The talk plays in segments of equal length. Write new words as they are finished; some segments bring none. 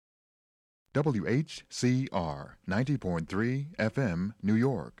WHCR 90.3 FM, New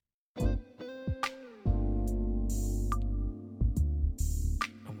York. I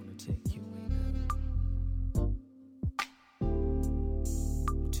wanna take you away now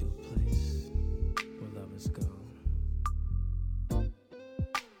to a place where lovers go.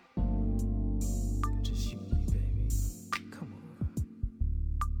 Just you and me, baby. Come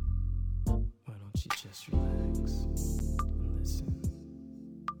on. Why don't you just relax and listen?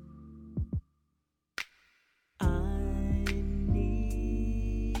 I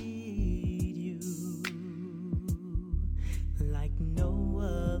need you like no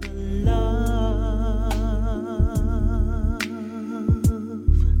other love.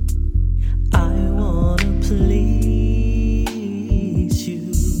 I wanna please you.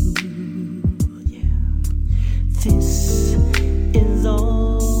 Yeah. This is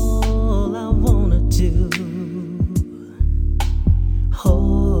all I wanna do.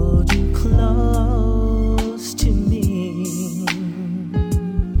 Hold you close to me.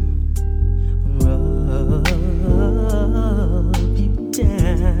 Rub you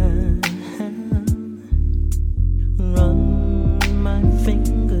down. Run my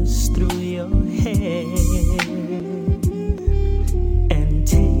fingers through your hair and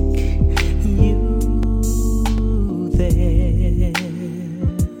take you there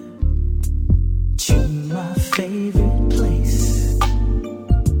to my favorite place.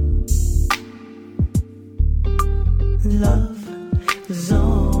 Love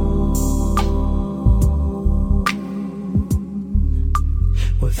zone,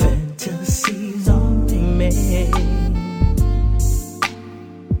 where fantasies are made.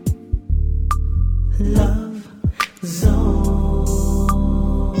 Love zone.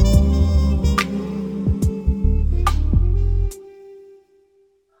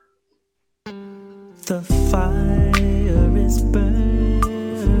 The fire is burning.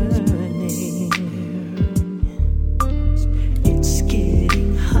 It's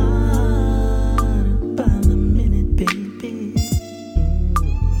getting hotter by the minute, baby.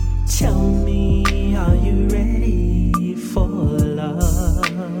 Tell me, are you ready for love?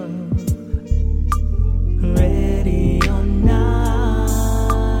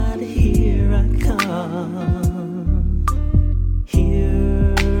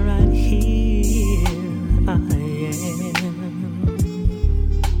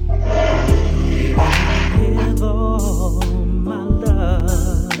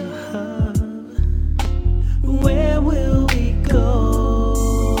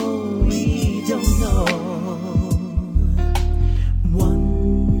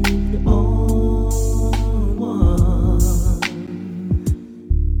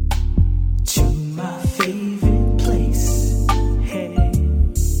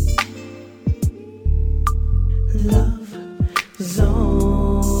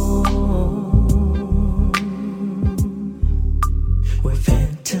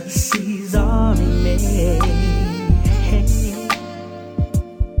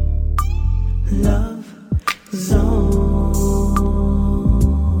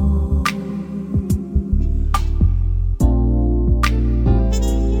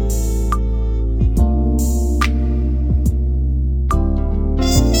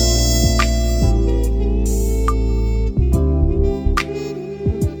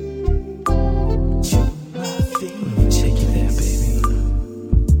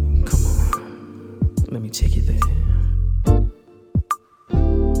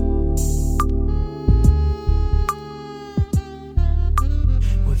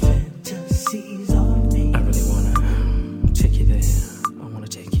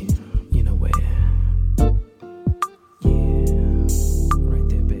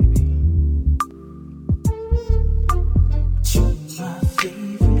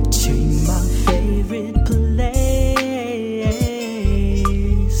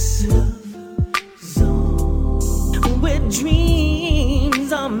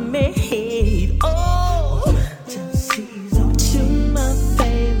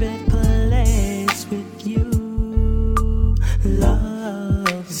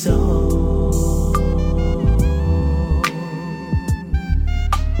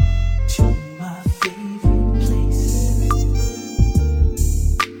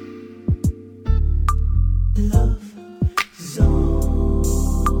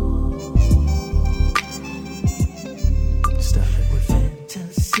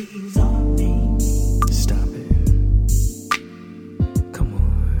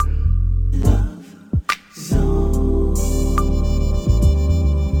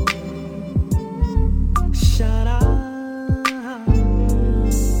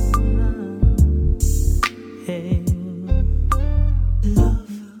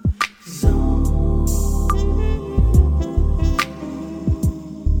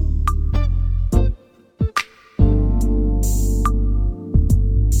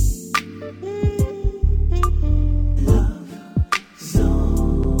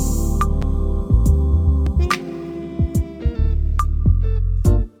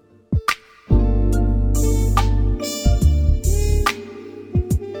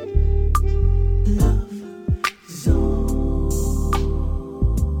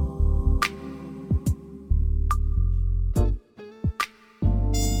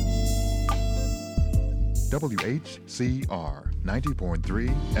 WHCR 90.3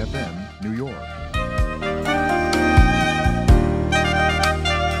 FM, New York.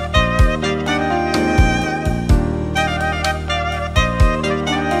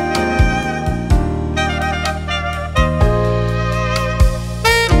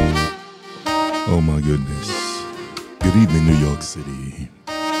 Oh my goodness. Good evening, New York City,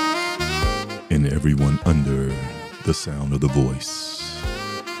 and everyone under the sound of the voice.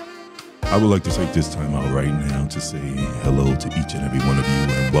 I would like to take this time out right now to say hello to each and every one of you,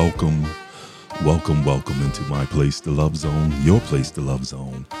 and welcome into my place, the Love Zone, your place, the Love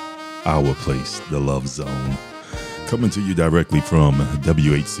Zone, our place, the Love Zone. Coming to you directly from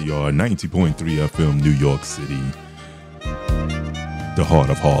WHCR 90.3 FM, New York City, the heart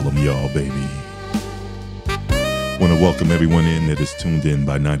of Harlem, y'all, baby. Want to welcome everyone in that is tuned in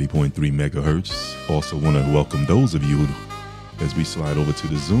by 90.3 megahertz. Also want to welcome those of you as we slide over to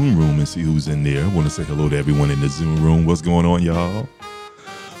the Zoom room and see who's in there. Want to say hello to everyone in the Zoom room. What's going on, y'all?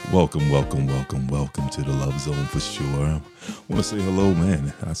 Welcome to the Love Zone for sure. Want to say hello,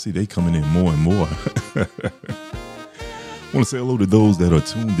 man. I see they coming in more and more. Want to say hello to those that are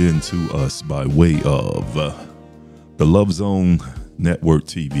tuned in to us by way of the Love Zone Network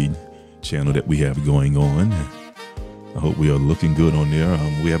TV channel that we have going on. I hope we are looking good on there.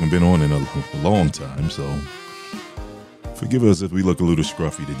 We haven't been on in a long time, so forgive us if we look a little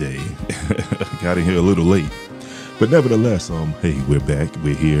scruffy today. Got in here a little late. But nevertheless, hey, we're back.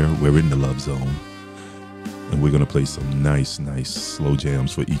 We're here. We're in the Love Zone. And we're going to play some nice slow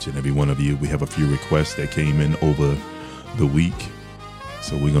jams for each and every one of you. We have a few requests that came in over the week,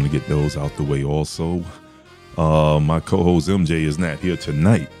 so we're going to get those out the way also. My co-host MJ is not here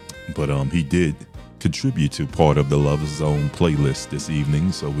tonight, but he did contribute to part of the Love Zone playlist this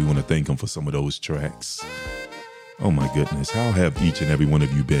evening, so we want to thank him for some of those tracks. Oh my goodness, how have each and every one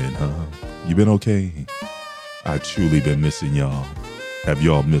of you been, huh? You been okay? I truly been missing y'all. Have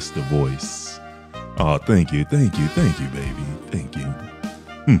y'all missed the voice? Oh, thank you, baby. Thank you.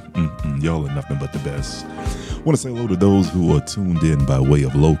 Y'all are nothing but the best. Want to say hello to those who are tuned in by way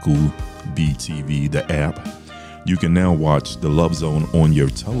of local BTV, the app. You can now watch the Love Zone on your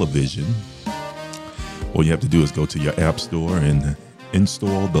television. All you have to do is go to your app store and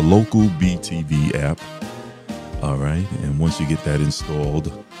install the local BTV app. All right. And once you get that installed,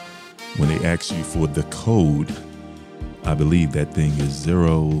 when they ask you for the code, I believe that thing is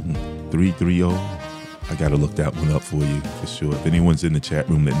 0330. I got to look that one up for you for sure. If anyone's in the chat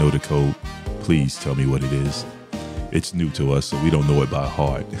room that know the code, please tell me what it is. It's new to us, so we don't know it by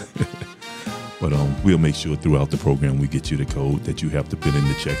heart. But we'll make sure throughout the program we get you the code that you have to put in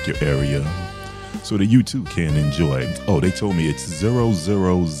to check your area, so that you too can enjoy. Oh, they told me it's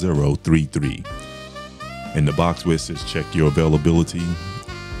 00033. In the box where it says check your availability,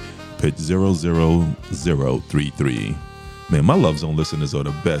 put 00033. Man, my Love Zone listeners are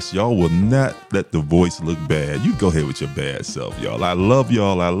the best. Y'all will not let the voice look bad. You go ahead with your bad self, y'all. I love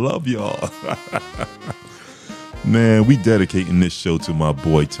y'all. Man, we dedicating this show to my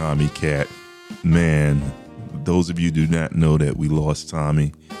boy Tommy Cat. Man, those of you do not know that we lost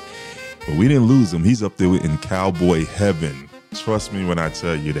Tommy. But we didn't lose him. He's up there in cowboy heaven. Trust me when I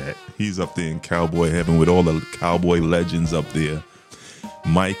tell you that. He's up there in cowboy heaven with all the cowboy legends up there.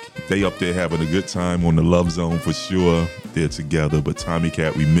 Mike, they up there having a good time on the Love Zone for sure. They're together. But Tommy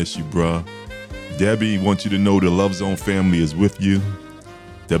Cat, we miss you, bruh. Debbie, want you to know the Love Zone family is with you.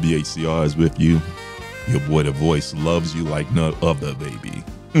 WHCR is with you. Your boy The Voice loves you like none other, baby.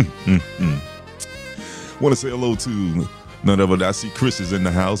 Want to say hello to none other. I see Chris is in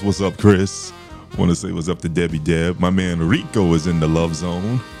the house. What's up, Chris? Want to say what's up to Debbie Deb. My man Rico is in the Love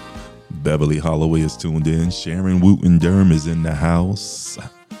Zone. Beverly Holloway is tuned in. Sharon Wooten Durham is in the house.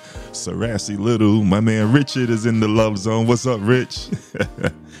 Sarassi Little, my man Richard is in the Love Zone. What's up, Rich?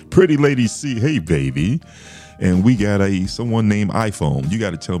 Pretty Lady C, hey baby. And we got someone named iPhone. You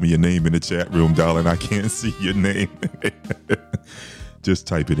got to tell me your name in the chat room, darling. I can't see your name. Just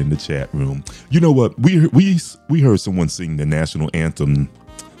type it in the chat room. You know what? We heard someone sing the national anthem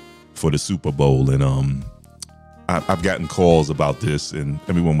for the Super Bowl, and I've gotten calls about this, and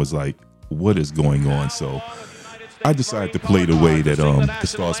everyone was like, "What is going on?" So I decided to play the way that the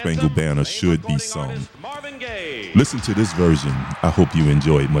Star Spangled Banner should be sung. Listen to this version. I hope you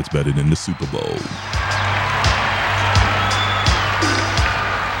enjoy it much better than the Super Bowl.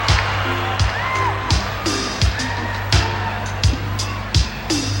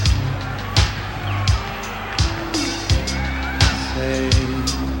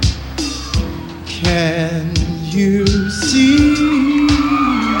 Can you see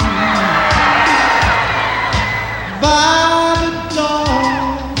by the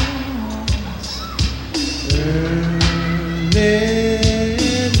dawn's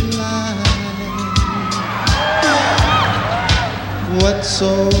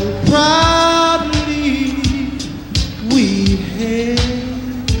proudly we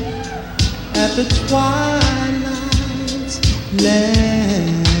hailed at the twilight's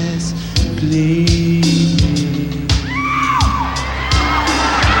last gleam,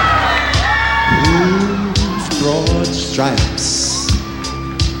 whose broad stripes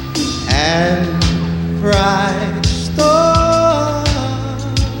and bright stars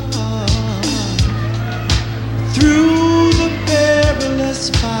through the perilous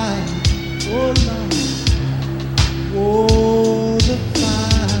fight, oh Lord, oh the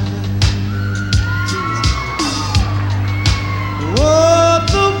fight, oh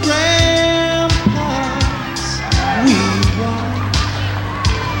the ramparts we walked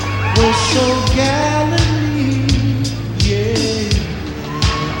were so gallantly, yeah.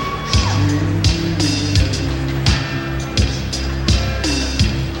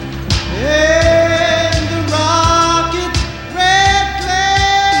 And the rocket's red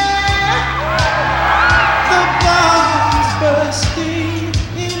glare, the bombs bursting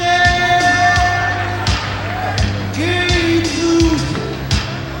in air, gave proof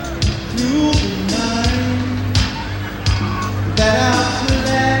through the night that our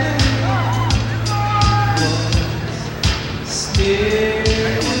flag was still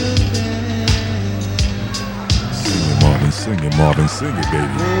there. Sing it, Marvin, sing it, baby.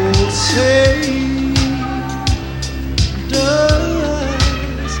 Oh, say,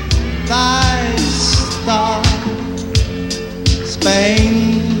 does thy star-spangled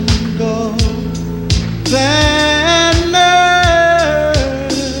banner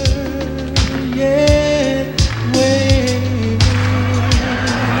yet wave?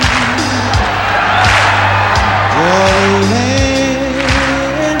 Oh,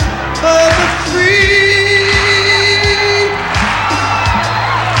 land of the free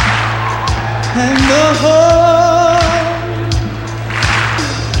and the home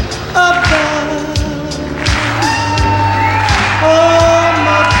above, home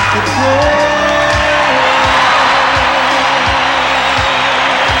of the brave.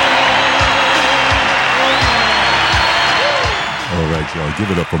 All right, y'all, give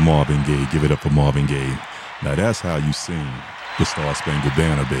it up for Marvin Gaye. Give it up for Marvin Gaye. Now that's how you sing the Star Spangled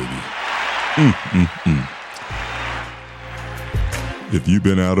Banner, baby. If you've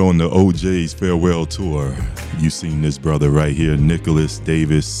been out on the OJ's farewell tour, you've seen this brother right here, Nicholas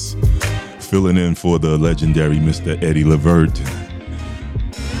Davis, filling in for the legendary Mr. Eddie Levert.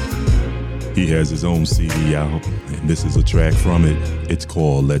 He has his own CD out, and this is a track from it. It's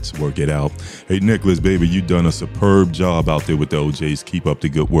called Let's Work It Out. Hey, Nicholas, baby, you done a superb job out there with the OJs. Keep up the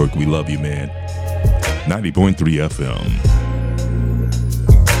good work. We love you, man. 90.3 FM.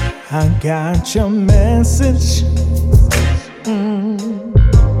 I got your message,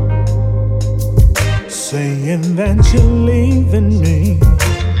 saying that you're leaving me.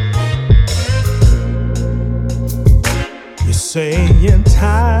 You say you're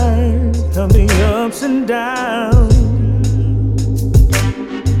tired of the ups and downs.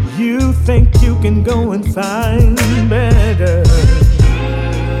 You think you can go and find better.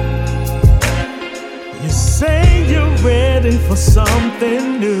 You say you're ready for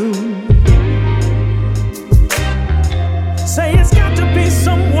something new. Say it's got to be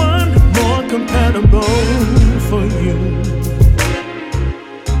someone more compatible for you.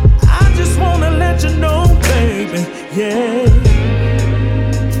 I just wanna let you know, baby, yeah,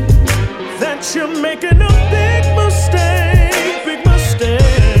 that you're making a big mistake, big mistake.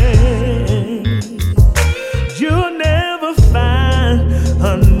 You'll never find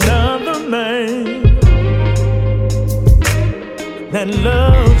another man that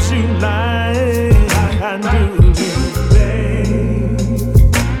loves you like I do.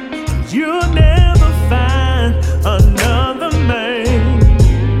 You'll never find another man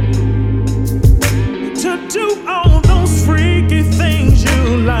to do all those freaky things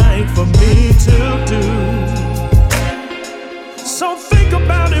you like for me to do. So think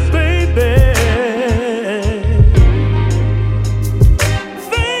about it, baby.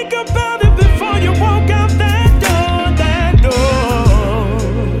 Think about it before you walk out that door.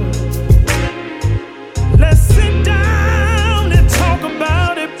 Let's sit down and talk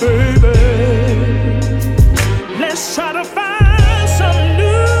about it, baby. Let's try to find some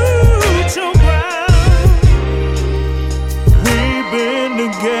neutral ground. We've been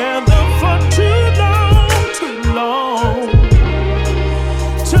together for too long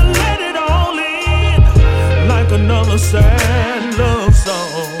to let it all in like another sad love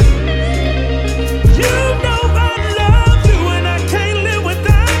song. You know I love you and I can't live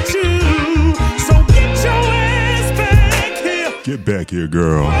without you. So get your ass back here. Get back here,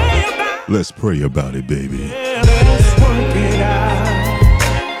 girl. Pray about Let's pray about it, baby. it. Let's work it out.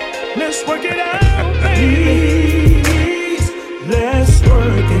 Let's work it out, baby. Please, let's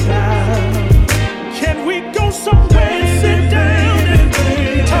work it out. Can we go somewhere and sit down and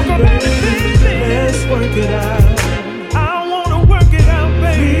talk about it, baby? Let's work it out. I wanna work it out,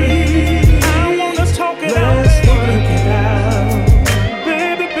 baby. I wanna talk it out. Let's work it out,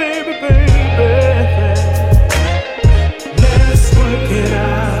 baby, baby, baby. Let's work it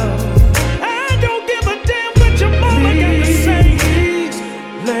out. I don't give a damn what your mama got to say.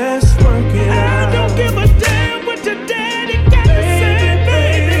 Let's work it out. I don't give a damn what your daddy got to say,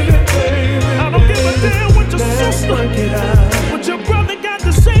 baby. I don't give a damn what your sister, what your brother got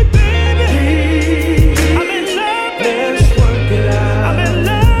to say, baby. I'm in love, baby. Let's work it out. I'm in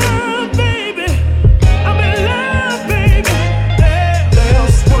love, baby. I'm in love, baby.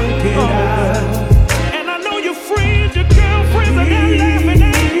 Let's work it out. And I know your friends, your girlfriends are there laughing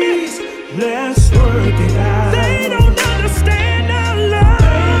at me. Let's work it out. They don't understand our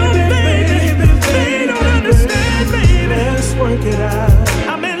love, baby. They don't understand, baby. Let's work it out.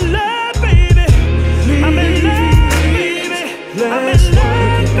 I'm in love, baby. I'm in love, baby. I'm in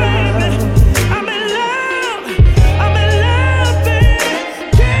love, baby. I'm in love. I'm in love,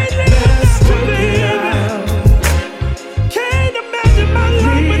 baby. Can't live without you, baby. Can't imagine my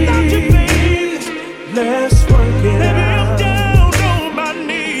life without you, baby. Let's work it out. Baby, I'm down on my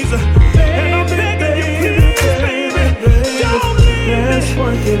knees. And I'm begging you, please, baby. Don't leave me. Let's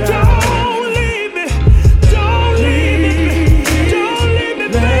work it out. Don't leave me. Don't leave me. Don't leave me,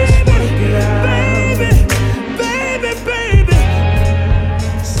 baby. Let's work it out. Baby, baby, baby.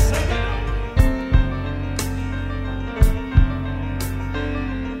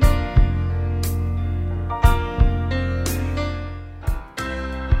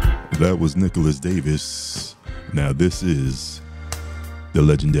 That was Nicholas Davis. Now this is the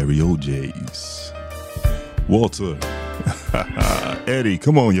legendary OJs. Walter. Eddie,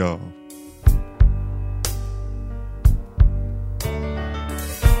 come on, y'all.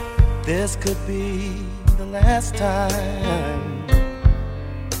 This could be the last time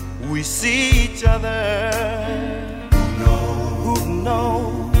we see each other. Who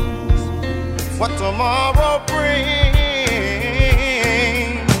knows what tomorrow brings?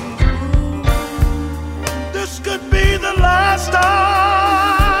 This could be the last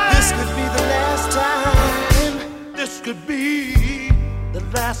time. This could be the last time. This could be the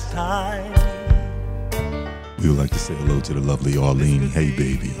last time. We would like to say hello to the lovely Arlene. Hey,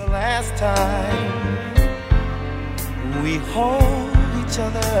 baby. The last time we hold each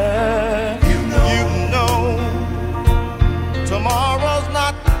other. You know, tomorrow's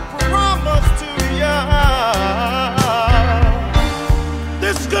not promised to you.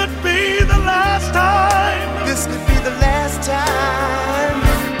 This could be the last time. This could be the last time.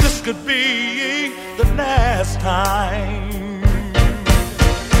 This could be the last time.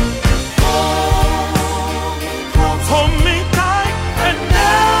 Hold me tight and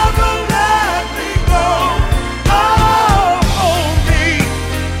never let me go. Oh, hold me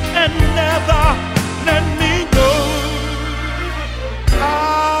and never let me go.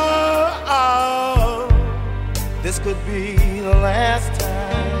 Oh, this could be the last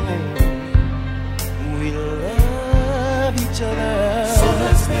time we love each other.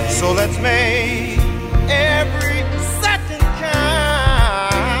 So let's make every second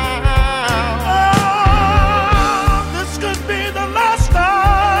count. This could be the last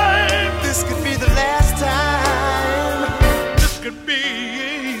time. This could be the last time. This could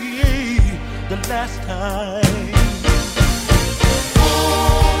be the last time.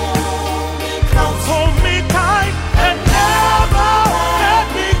 Hold me tight and never let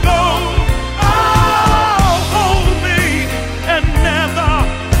me go. Oh, hold me and never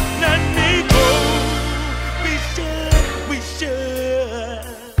let me go. We should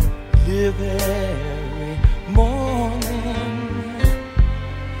live every morning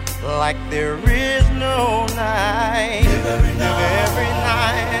like there is no night. Live every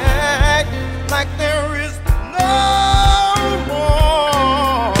night like there is no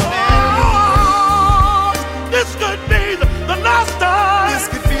morning. Oh, this could be the last time. This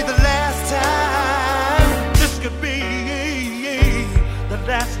could be the last time. This could be the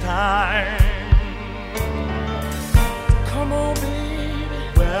last time. Come on, baby.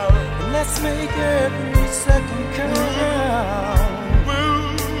 Well, let's make every second count.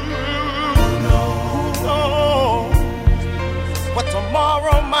 Who knows what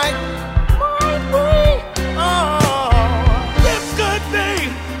tomorrow might be? Oh, this could be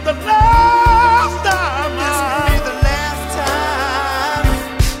the last time. This could be the last time.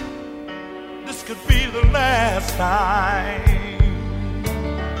 This could be the last time.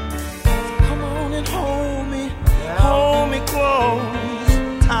 Come on and hold me close,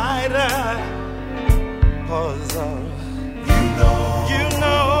 tighter.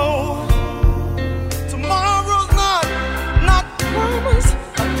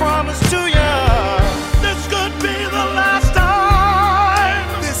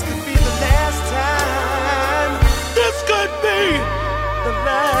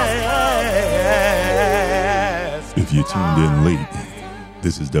 if you tuned in late,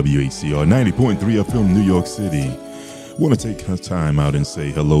 this is WHCR 90.3 FM, New York City. Want to take time out and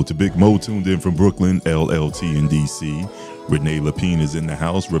say hello to Big Mo, tuned in from Brooklyn, LLT in DC. Renee Lapine is in the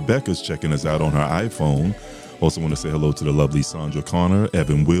house. Rebecca's checking us out on her iPhone. Also want to say hello to the lovely Sandra Connor,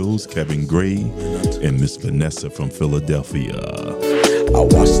 Evan Wills, Kevin Gray, and Miss Vanessa from Philadelphia. I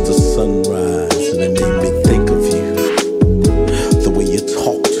watched the sunrise and it made me think of you. The way you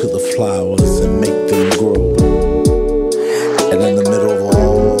talk to the flowers and make them grow. And in the middle of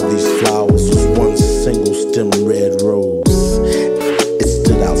all these flowers was one single stem red rose. It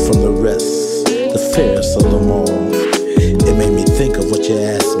stood out from the rest, the fairest of them all. It made me think of what you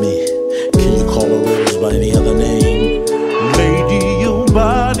asked me. Can you call a rose by any other name? Lady, your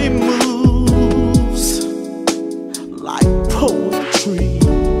body moves like poetry,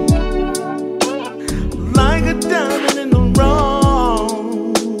 like a diamond in the rough.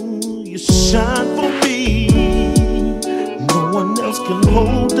 You shine for me. No one else can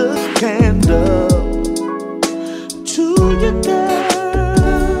hold a candle to you, girl.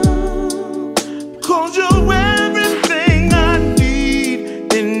 'Cause you're everything I need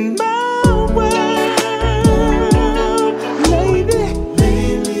in my world, lady.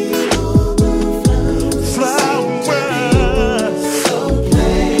 Flowers,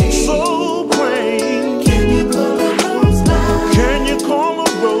 so plain. Can you call a rose by? Can you call a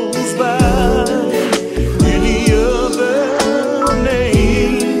rose by any other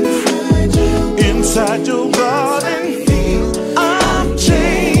name? Inside your garden, I'm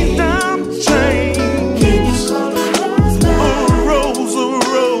changed, I'm changed. Can you call a rose by? A rose,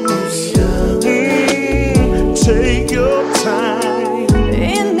 take your time.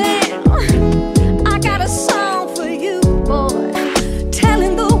 And now I got a song for you, boy,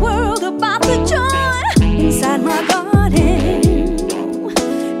 telling the world about the joy inside my garden,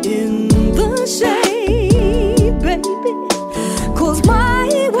 in the shade, baby. 'Cause my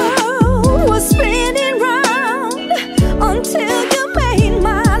world was spinning round until you made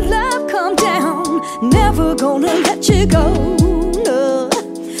my love come down. Never gonna let you go, no,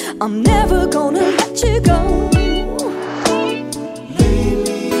 I'm never gonna let you go.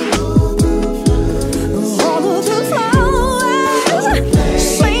 All of the flowers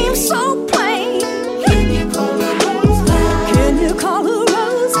seem so plain. Can you call a rose by? Can you call a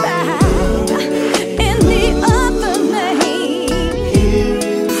rose by any other name?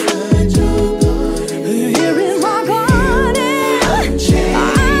 Here in my garden,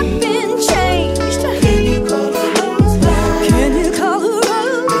 I've been changed. Can you call a rose by? Can you call a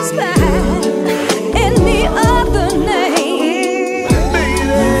rose by any other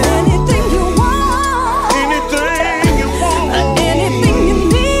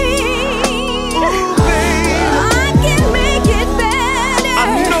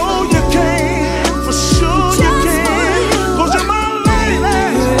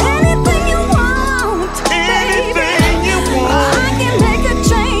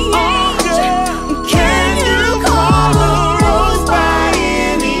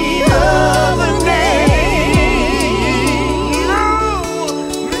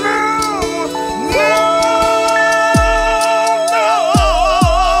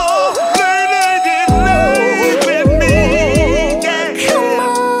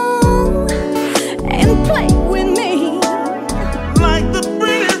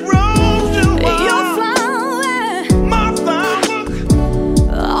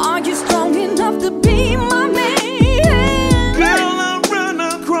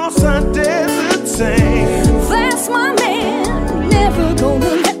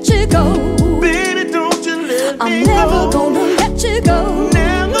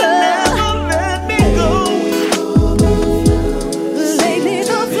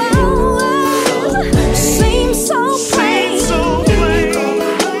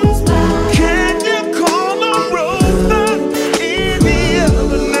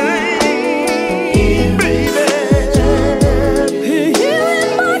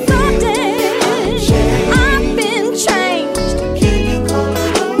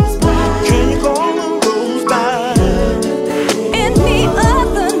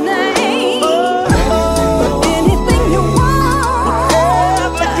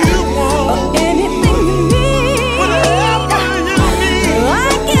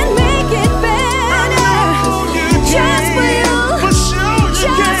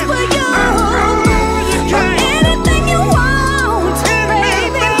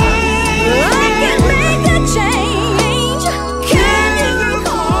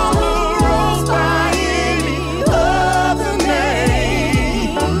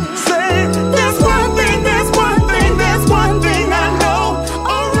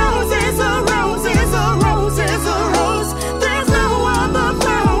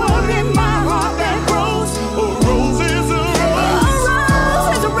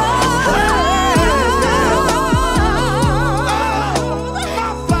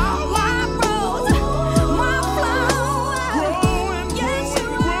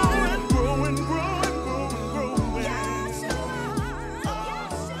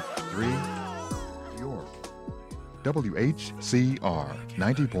WHCR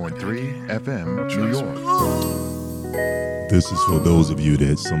 90.3 FM, New York. This is for those of you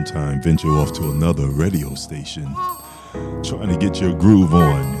that sometime venture off to another radio station, trying to get your groove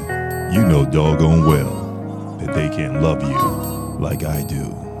on. You know doggone well that they can't love you like I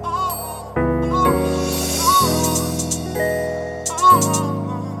do.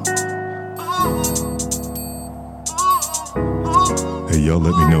 Hey, y'all,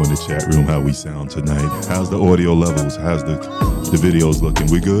 let me know in the chat room how we sound tonight. How's the audio levels? How's the videos looking?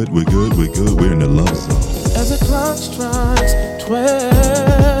 We good? We good? We good? We're in the love zone. As the clock strikes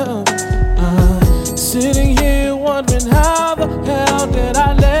 12, I'm sitting here wondering how the hell did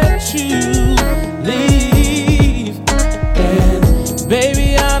I let you leave? And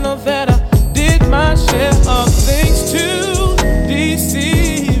baby, I know that I did my share of things to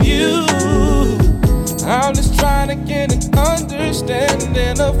deceive you. I'm just trying to get an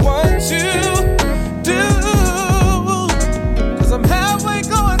understanding of what you do, 'cause I'm halfway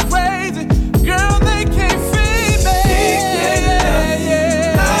going crazy. Girl, they can't feed me.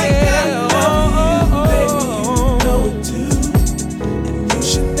 And you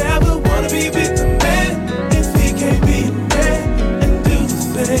should never wanna be with a man if he can't be a man and do the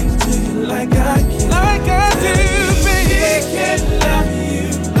things to you like I can. Like I do, baby. He can't love you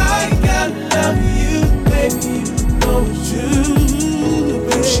like I love you, baby. You know it's true.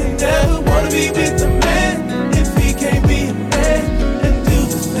 You should never wanna be with a man if he can't be a man and do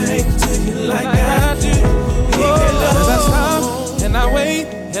the things to you like I do. He can't love you. As I stop and I wait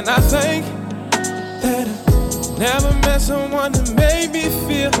and I think that I never met someone that made me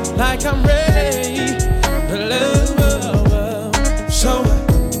feel like I'm ready to love. So I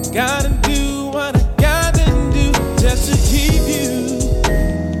gotta do what I gotta do just to keep you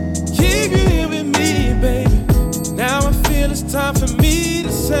here with me, baby. Now I feel it's time for me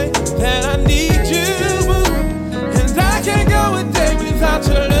to say that I need you, and I can't go a day without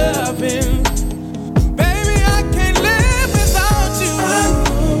your loving. Baby, I can't live without you. I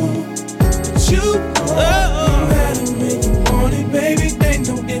know that you know no matter when you want it, baby. Ain't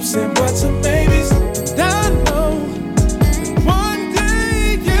no ifs and buts or maybes. And I know that one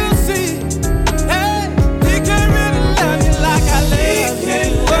day you'll see, hey, he can't really love you like I love you. He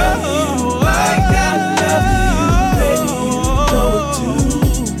can't love you like I love you, baby. You know it too.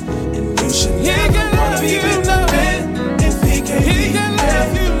 And you should never wanna be with a man if he can't be a man.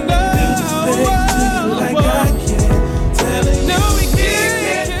 Do the things to you like I can. Telling you he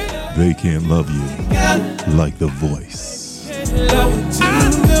can't. They can't love you like The Voice. I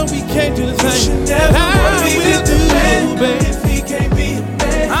know we can't do the things that I will do, baby. If he can't be a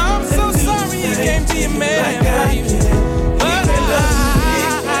man, I'm so sorry he can't be a man, baby. But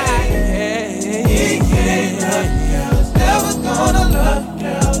he can't love you. Never gonna love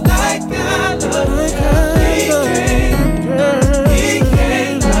you like I love you. He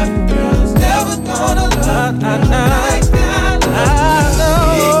can't love you. Never gonna love you like I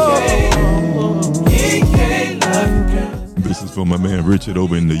love you. He can't love you. This is for my man Richard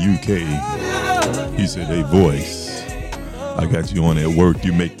over in the UK. He said, hey, Voice, I got you on at work.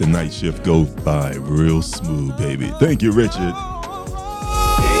 You make the night shift go by real smooth, baby. Thank you, Richard.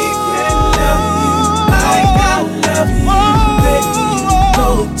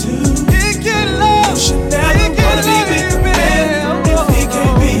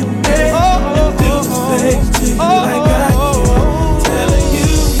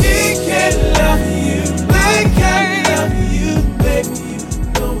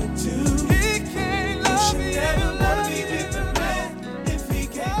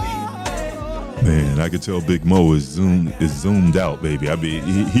 Man, I could tell Big Mo is zoomed out, baby. I mean,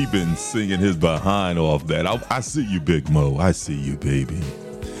 he been singing his behind off that. I see you, Big Mo. I see you, baby.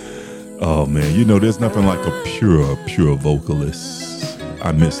 Oh, man, you know, there's nothing like a pure vocalist.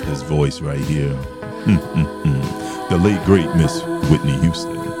 I miss this voice right here. The late, great Miss Whitney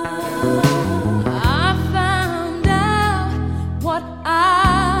Houston. I found out what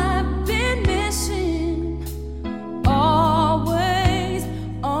I've been missing, always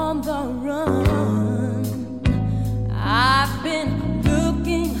on the run. I've been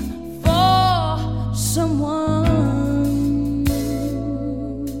looking for someone.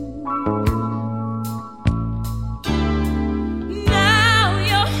 Now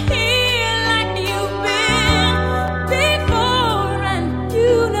you're here like you've been before, and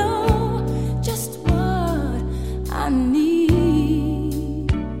you know just what I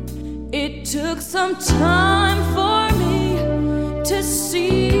need. It took some time for me to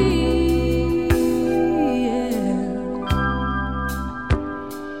see,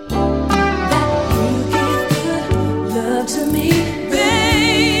 that you give good love to me,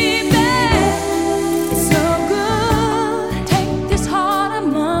 baby. It's so good.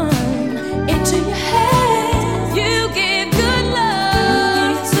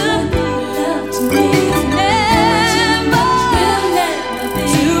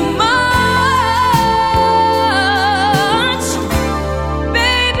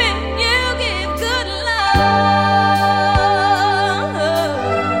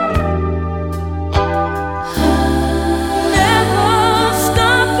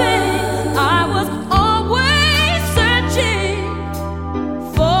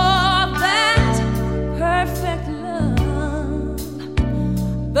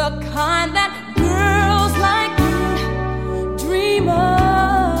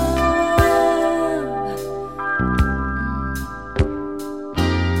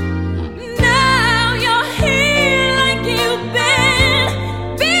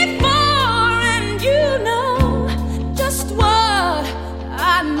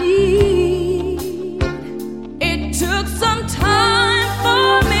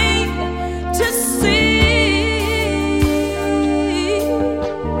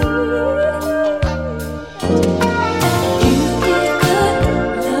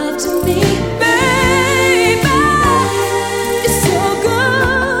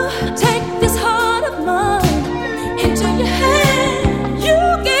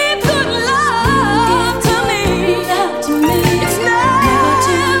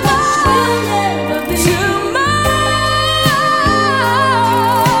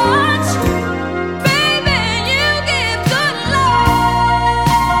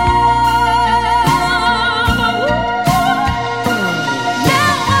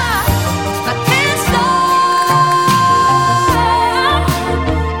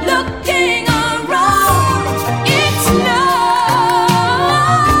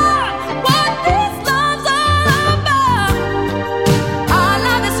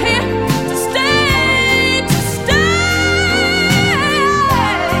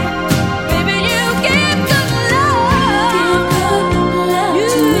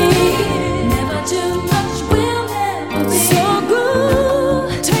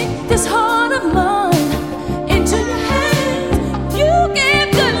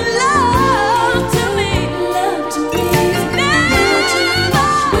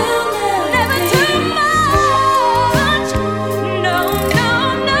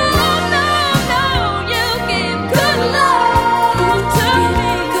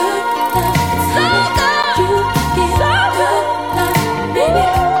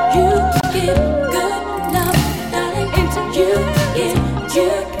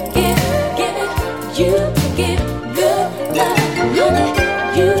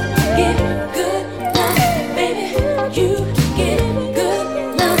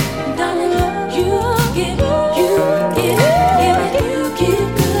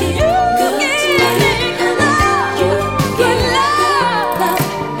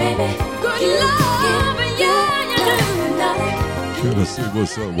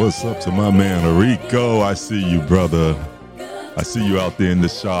 What's up to my man Rico? I see you, brother. I see you out there in the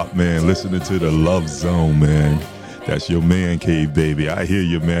shop, man, listening to the Love Zone, man. That's your man cave, baby. I hear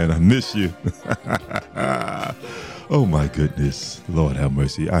you, man. I miss you. Oh my goodness. Lord have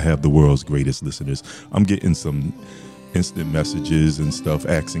mercy. I have the world's greatest listeners. I'm getting some instant messages and stuff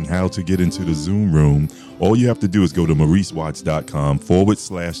asking how to get into the Zoom room. All you have to do is go to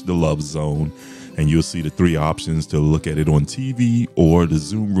MauriceWatts.com/The Love Zone, and you'll see the three options to look at it on TV or the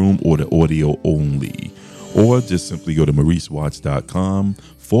Zoom room or the audio only. Or just simply go to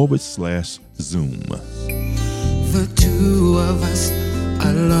MauriceWatts.com/Zoom. The two of us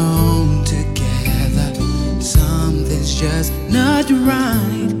alone together, something's just not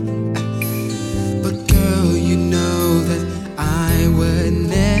right. But girl, you know that I would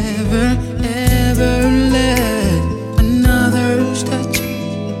never, ever let another's touch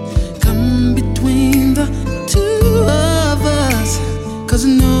come between the two of us. 'Cause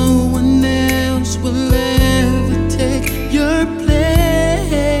no one else will ever take your place.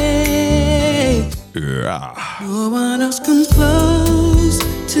 Yeah. No one else comes close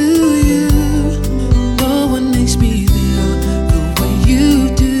to you. No one makes me feel the way you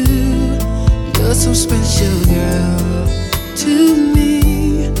do. You're so special, girl, to me.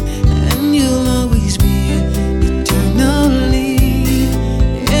 And you'll always be eternally.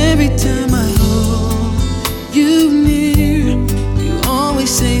 Every time I hold you near, you always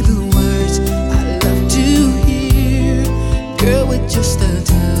say the words I love to hear. Girl, with just a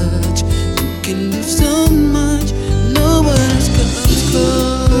touch, you can do so much. No one else comes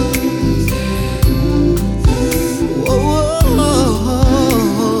close. Whoa, whoa,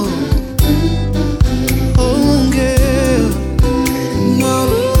 whoa. Oh, girl. No,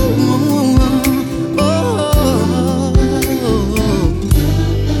 oh.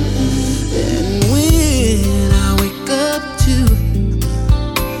 And when I wake up to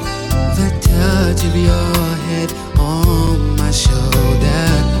the touch of your head on my shoulder,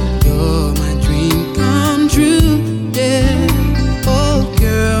 you're my dream come true, yeah. Oh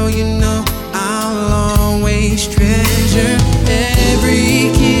girl, you know I'll always treasure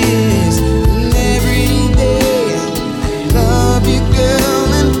every kiss and every day. I love you, girl,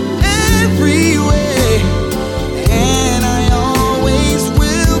 in every way, and I always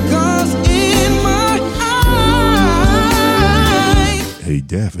will, 'cause in my eyes Hey,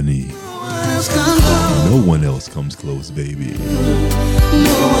 Daphne. no No one one else comes close. else comes close, baby.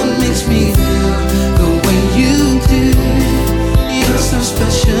 No one makes me feel the way you do. You're so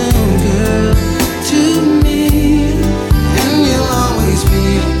special, girl, to me. And you'll always be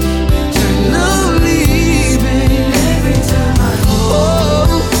eternally, baby. Every time I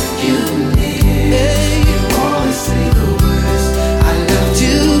hold you near, you always say the words I love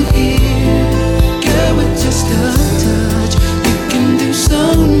to hear. Girl, with just a touch, you can do so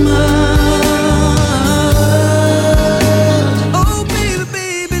much. Oh, baby,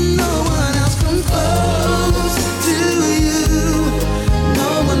 baby, no one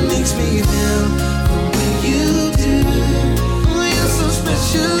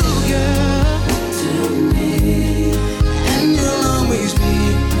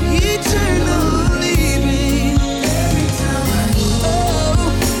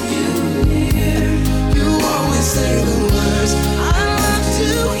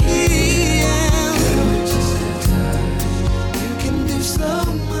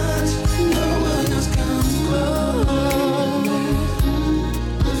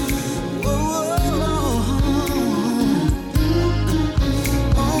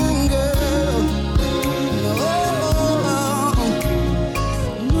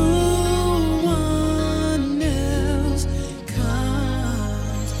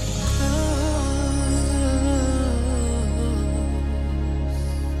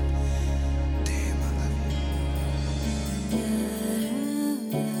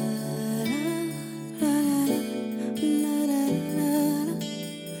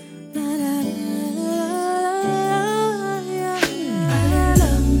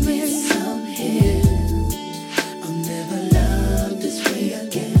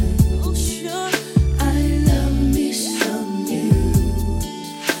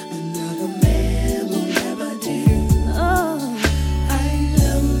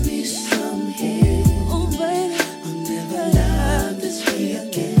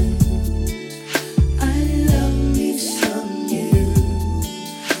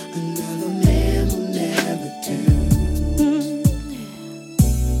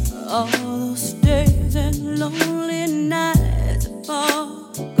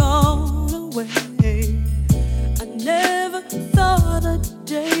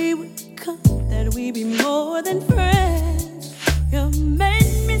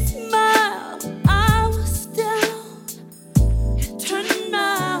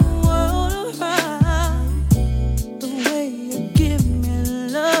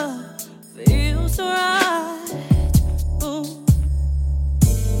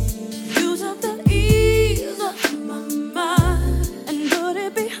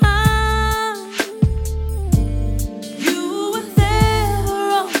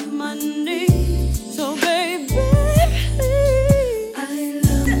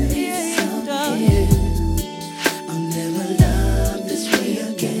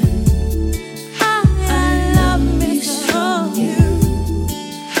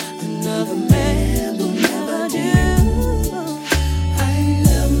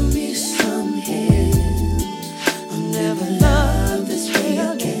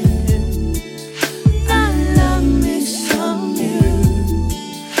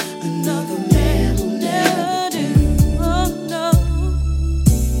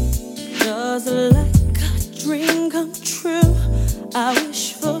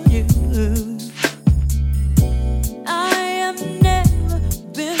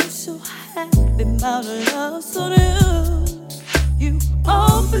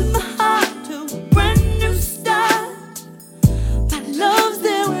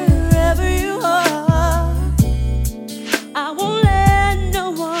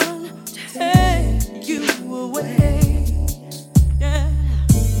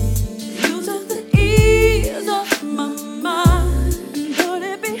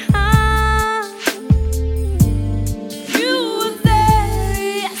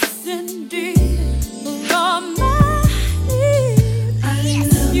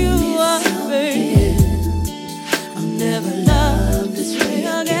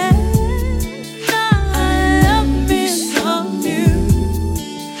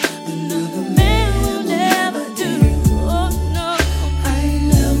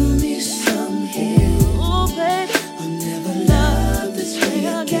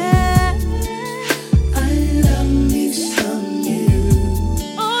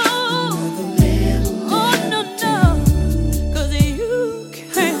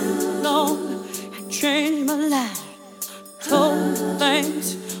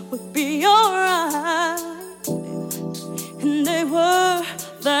would be alright. And they were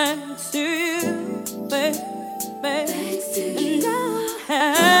thanks to you, baby. And I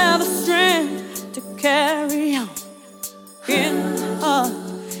have the strength to carry on. In the heart,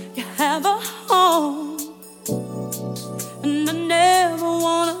 you have a home. And I never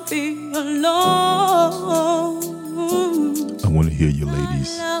wanna be alone. I want to hear you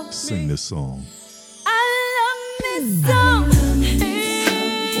ladies sing this song. I love me some him.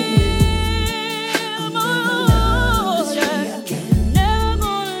 Oh, yeah. Never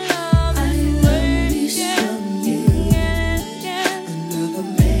gonna love this way again. Another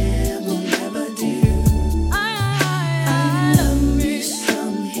man will never do. I love me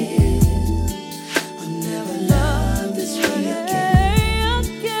Some him. I'll never love this way again.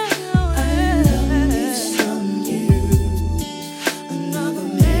 I love me some you. Another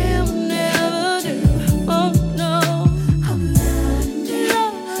man will never do. Oh no, I'm not me.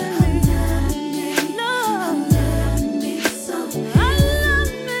 I'm not me some. I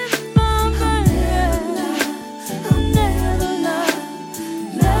love me, mama. I'll never love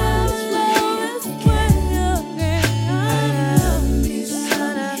this way again. I love me some.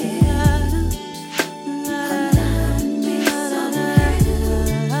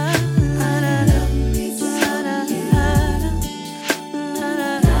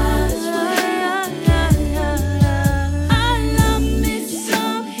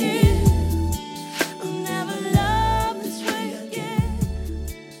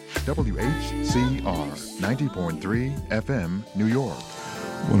 WHCR 90.3 FM, New York.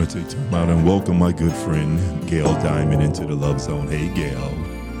 I want to take time out and welcome my good friend Gail Diamond into the Love Zone. Hey Gail,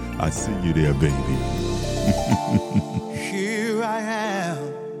 I see you there, baby. Here I am.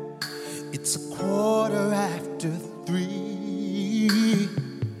 It's 3:15.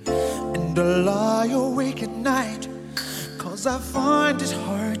 And I lie awake at night, 'cause I find it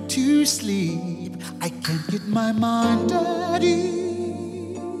hard to sleep. I can't get my mind at ease.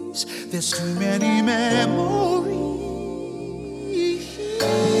 There's too many memories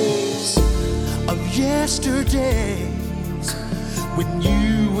of yesterdays when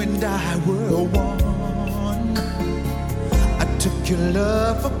you and I were one. I took your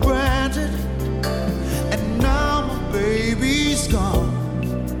love for granted, and now my baby's gone.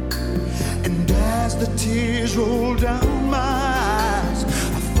 And as the tears roll down my eyes,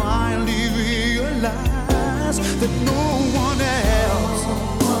 I finally realize that no one else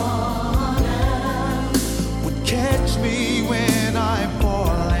would catch me when I'm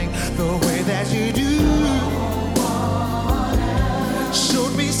falling the way that you do.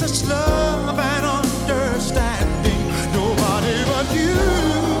 Showed me such love and understanding, nobody but you.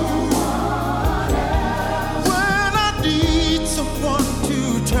 When I need someone to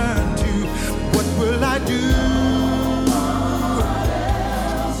turn to, what will I do?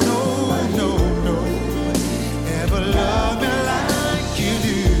 No, no, no, ever love me like you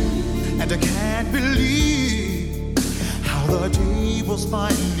do. And I can't believe how the tables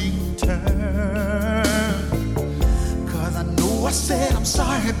finally turned. 'Cause I know I said I'm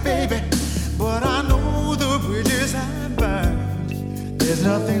sorry, baby, but I know the bridges have burned. There's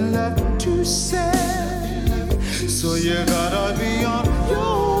nothing left to say, so you gotta be on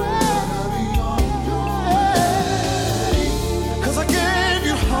your way. 'Cause I gave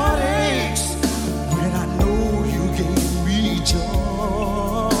you heartaches when I know you gave me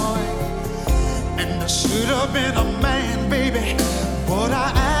joy. And I should have been a man, baby, but I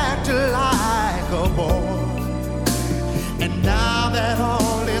acted like a boy. And now that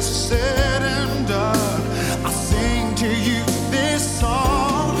all is said and done, I sing to you this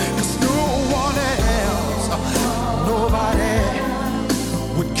song. 'Cause no one else, nobody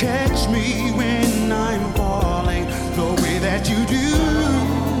would catch me when I'm falling the way that you do.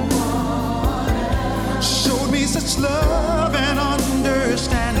 Showed me such love and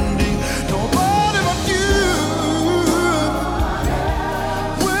understanding, nobody but you.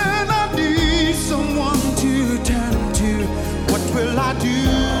 When I need someone to turn to, what will I do?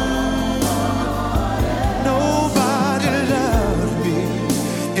 Nobody loved me,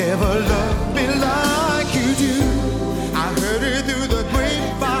 ever loved me like you do. I heard it through the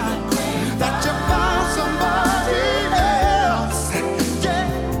grapevine that you found somebody else. Yeah.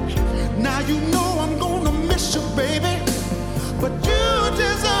 Now you know I'm gonna miss you, baby, but you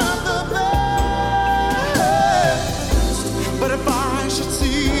deserve the best. But if I should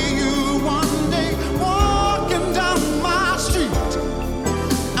see you one day walking down my street,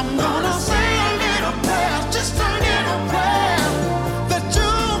 I'm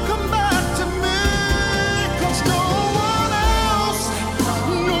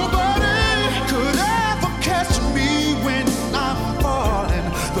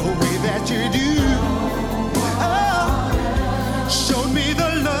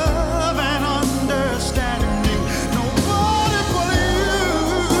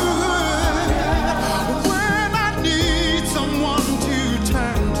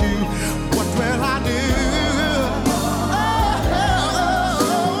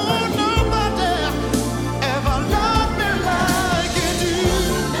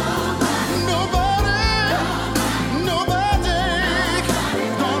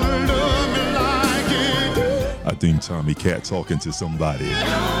think Tommy Cat talking to somebody.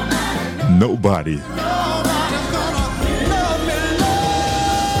 Nobody.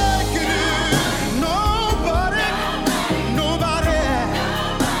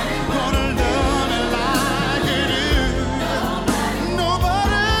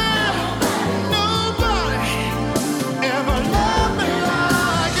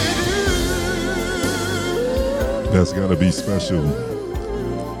 That's gotta be special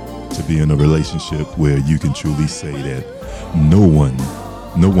to be in a relationship where you can truly say that no one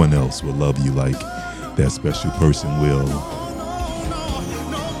else will love you like that special person will.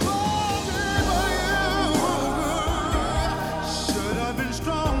 Should have been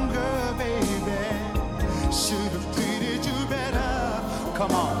stronger, baby. Should have treated you better.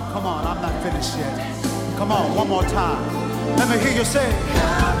 Come on, I'm not finished yet. Come on, one more time. Let me hear you say.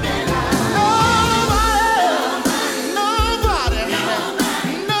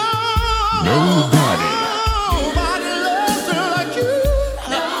 Nobody. Nobody loves her like you.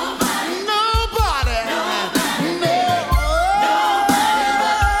 Nobody.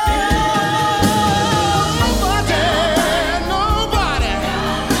 Nobody. Nobody.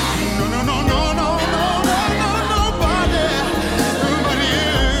 No. Nobody. But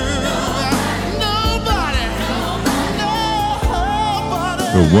you. Nobody.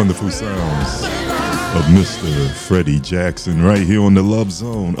 The wonderful sounds of Mr. Freddie Jackson right here on the Love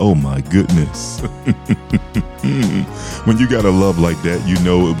Zone. Oh my goodness. When you got a love like that, you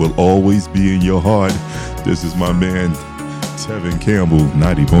know it will always be in your heart. This is my man Tevin Campbell,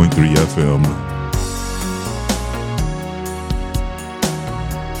 90.3 FM.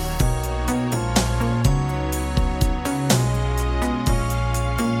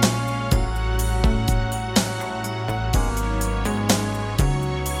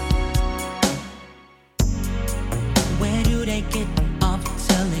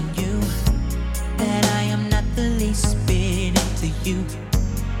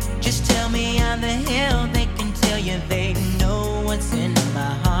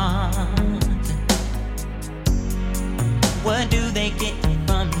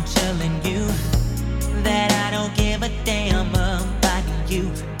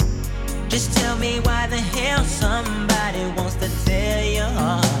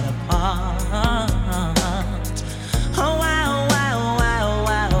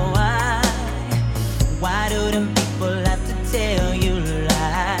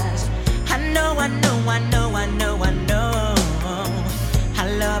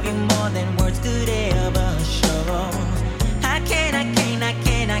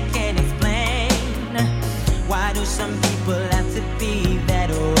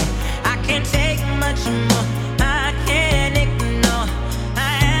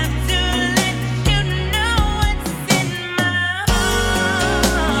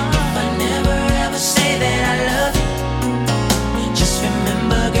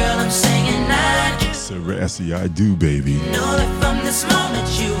 I do, baby. Know that from this moment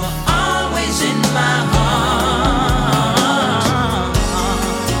you are always in my heart.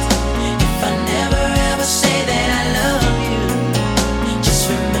 If I never ever say that I love you, just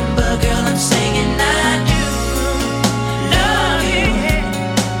remember, girl, I'm saying I do love you.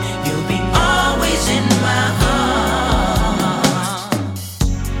 You'll be always in my heart.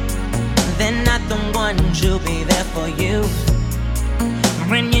 They're not the ones who'll be there for you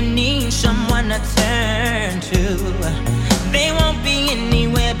when you need someone to turn to. They won't be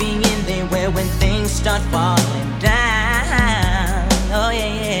anywhere, being there when things start falling down. Oh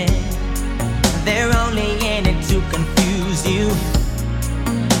yeah. They're only in it to confuse you,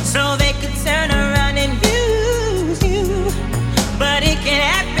 so they could turn around and use you. But it can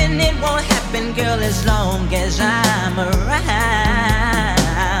happen, it won't happen, girl, as long as I'm around.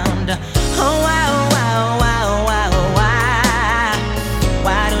 Oh wow, wow, wow, wow.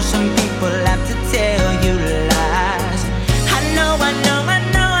 Why do some people have to tell you lies? I know I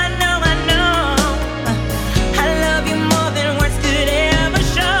love you more than words could ever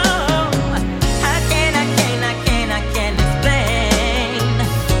show. I can't explain.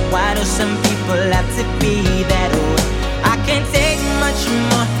 Why do some people have to be that way? I can't take much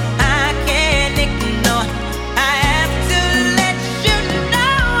more, I can't ignore. I have to let you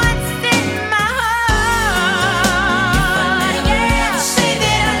know what's in my heart. If I never say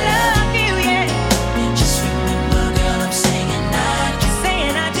that I love you, yeah, just remember, girl, I'm saying I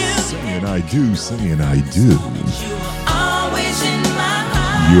do. Saying I do. You are always in my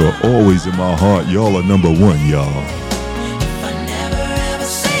heart. You're always in my heart. Y'all are number one, y'all. If I never ever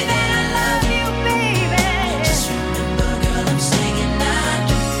say that I love you, baby, just remember, girl, I'm saying I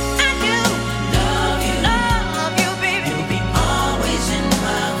do. I do love you, baby. You'll be always in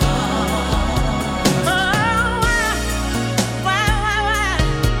my heart. Oh,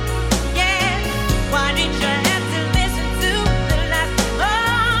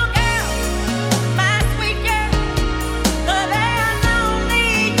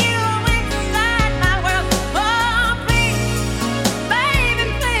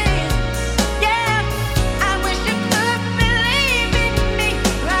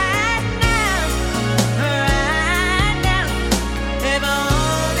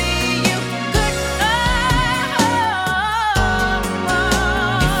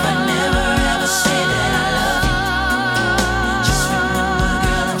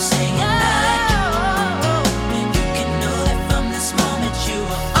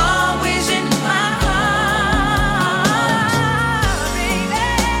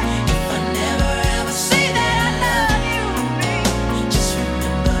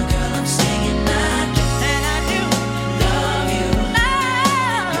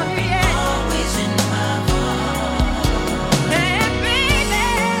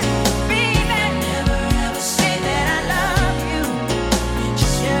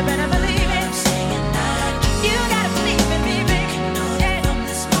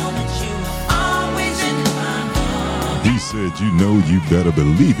 said, you know, you better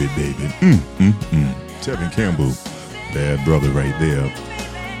believe it, baby. Tevin Campbell, bad brother right there.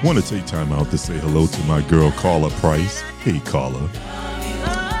 Want to take time out to say hello to my girl, Carla Price. Hey, Carla.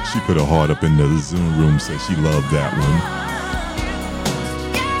 She put her heart up in the Zoom room, said she loved that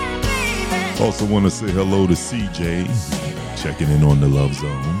one. Also want to say hello to CJ, checking in on the Love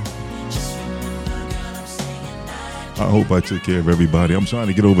Zone. I hope I took care of everybody. I'm trying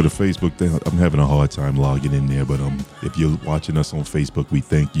to get over to Facebook. I'm having a hard time logging in there, but if you're watching us on Facebook, we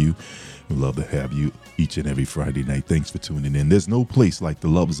thank you. We love to have you each and every Friday night. Thanks for tuning in. There's no place like the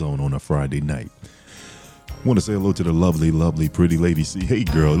Love Zone on a Friday night. Want to say hello to the lovely, lovely, pretty lady. See, hey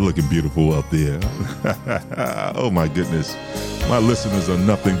girl, looking beautiful up there. Oh my goodness. My listeners are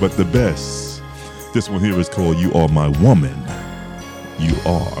nothing but the best. This one here is called You Are My Woman. You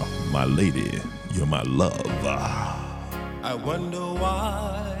are my lady. You're my love. I wonder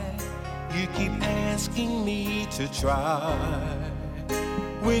why you keep asking me to try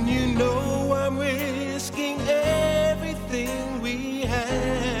when you know I'm risking everything we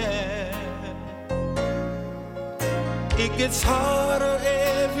have. It gets harder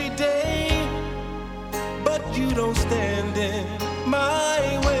every day, but you don't stand in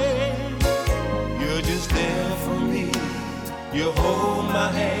my way. You're just there for me. You hold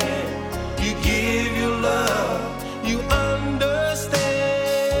my hand. You give your love. You understand.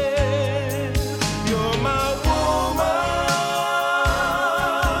 You're my woman.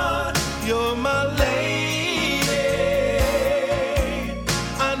 You're my lady.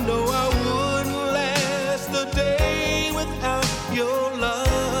 I know I wouldn't last a day without your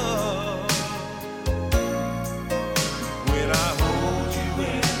love. When I hold you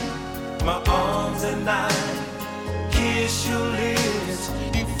in my arms at night, kiss your lips,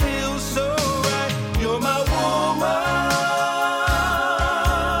 you feel so right. You're my woman.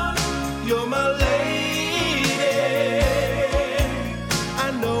 You're my lady. I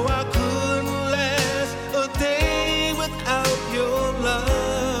know I couldn't last a day without your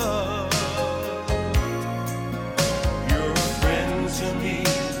love. You're a friend to me.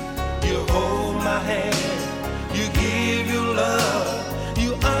 You hold my hand. You give your love.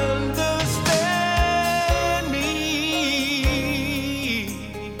 You understand me.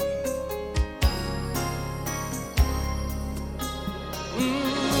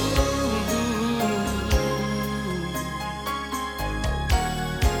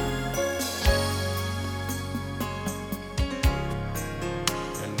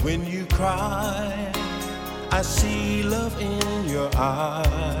 When you cry, I see love in your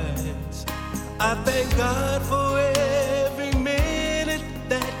eyes. I thank God for every minute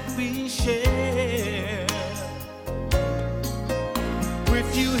that we share.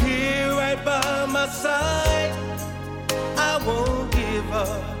 With you here right by my side, I won't give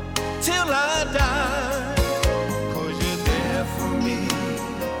up till I die. 'Cause you're there for me.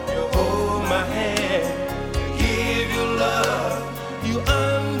 You hold my hand. You give your love. You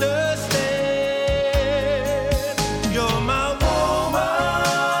understand. You're my woman.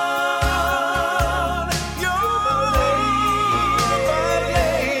 You're my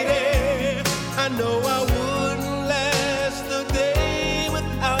lady. I know I wouldn't last a day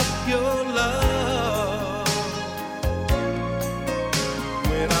without your love.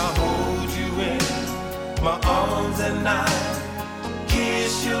 When I hold you in my arms at night,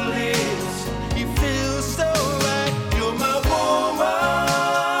 kiss your lips, you feel so right. You're my woman.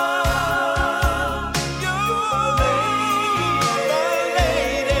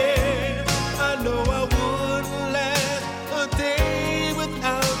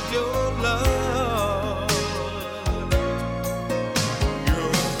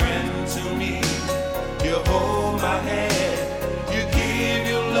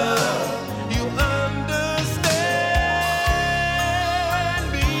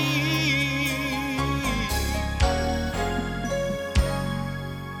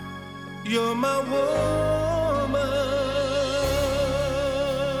 You're my woman.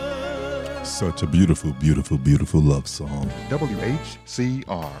 Such a beautiful, beautiful, beautiful love song.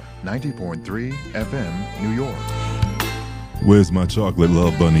 WHCR 90.3 FM, New York. Where's my chocolate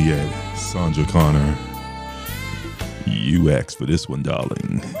love bunny at? Sandra Connor. You asked for this one,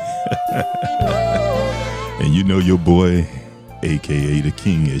 darling. And you know your boy, a.k.a. the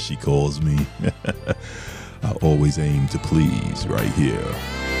king as she calls me. I always aim to please right here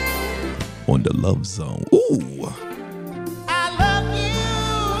on the Love Zone. Ooh. I love you.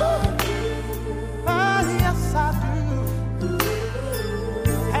 Oh, yes, I do.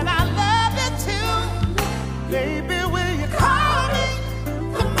 And I love you too. Baby, will you call me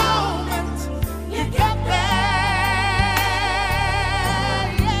the moment you get there?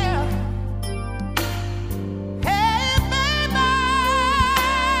 Yeah. Hey, baby.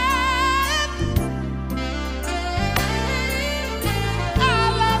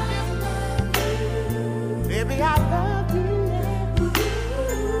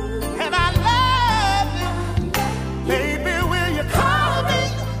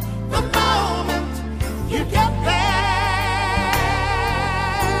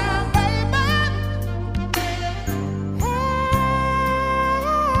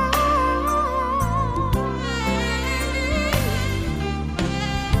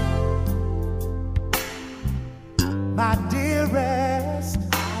 dearest.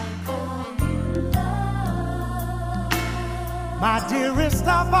 My dearest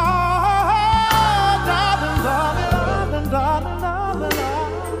of all.